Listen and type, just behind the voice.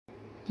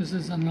This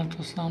is an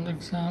ultrasound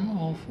exam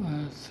of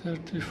a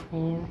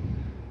 34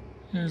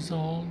 years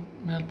old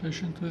male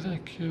patient with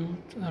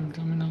acute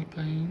abdominal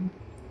pain.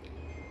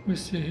 We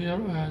see here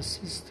a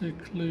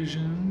cystic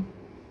lesion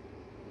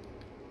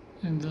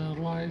in the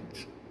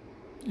right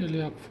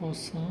iliac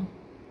fossa,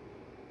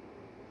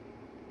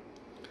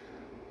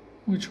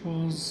 which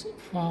was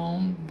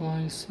found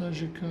by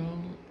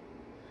surgical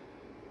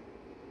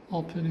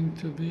opening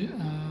to be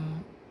a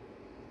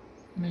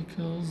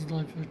Meckel's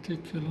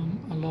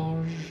diverticulum, a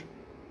large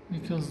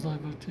Meckel's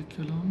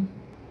diverticulum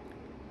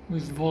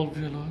with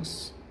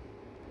volvulus.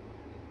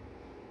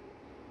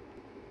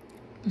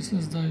 This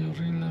is the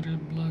urinary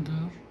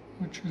bladder,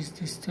 which is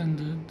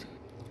distended,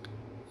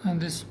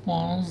 and this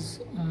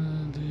was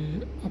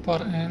the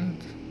upper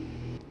end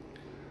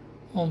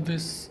of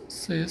this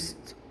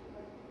cyst.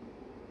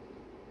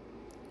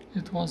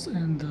 It was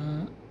in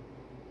the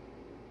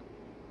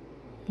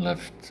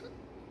left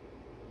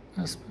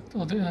aspect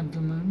of the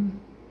abdomen,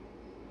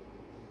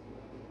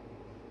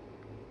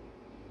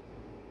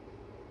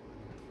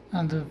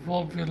 and the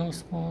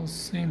volvulus was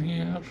seen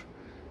here,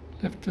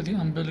 left to the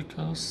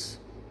umbilicus.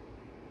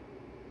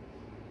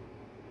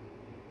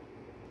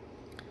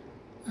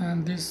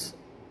 And this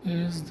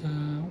is the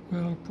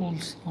whirlpool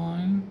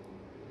sign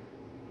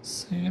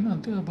seen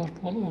at the upper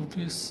pole of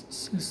this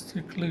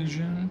cystic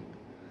lesion,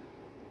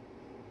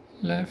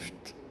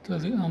 left to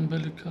the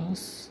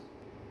umbilicus.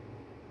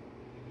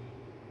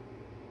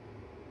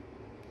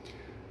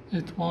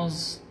 It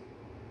was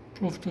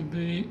proved to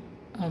be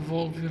a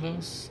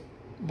volvulus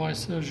by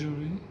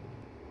surgery.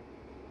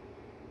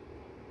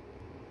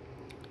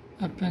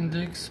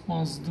 Appendix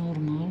was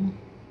normal.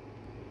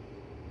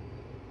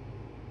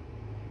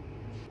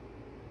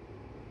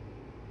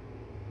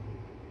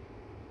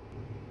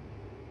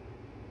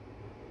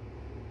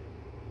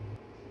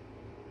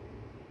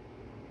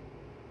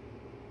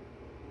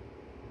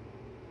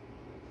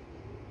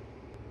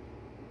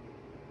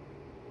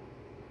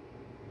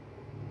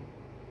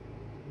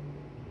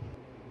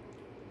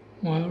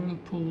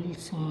 Whirlpool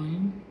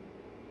sign.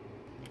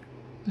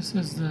 This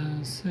is the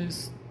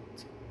cyst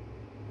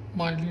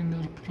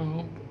bilinear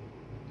probe.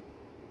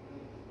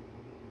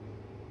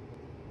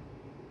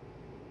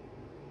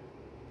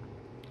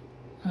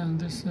 And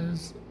this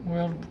is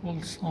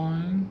whirlpool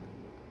sign,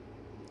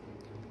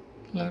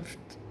 left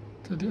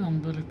to the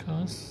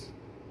umbilicus.